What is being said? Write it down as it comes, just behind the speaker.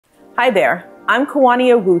Hi there, I'm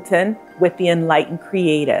Howerton+Wooten with the Enlightened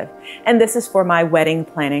Creative, and this is for my wedding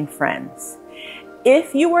planning friends.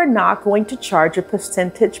 If you are not going to charge a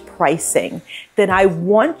percentage pricing, then I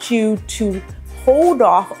want you to hold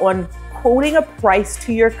off on quoting a price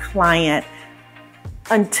to your client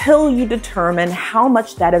until you determine how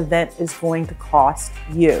much that event is going to cost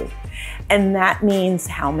you. And that means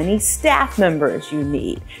how many staff members you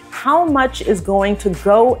need, how much is going to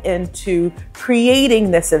go into creating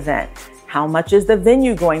this event, how much is the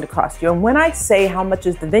venue going to cost you. And when I say how much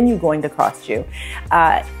is the venue going to cost you,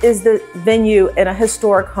 is the venue in a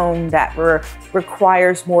historic home that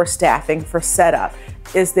requires more staffing for setup?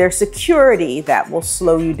 Is there security that will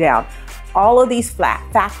slow you down? All of these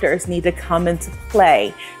factors need to come into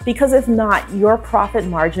play, because if not, your profit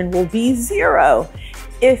margin will be zero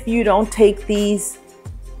if you don't take these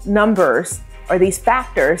numbers or these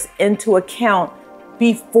factors into account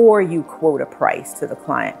before you quote a price to the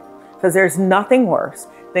client. Because there's nothing worse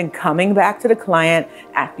than coming back to the client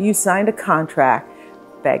after you signed a contract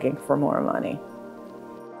begging for more money.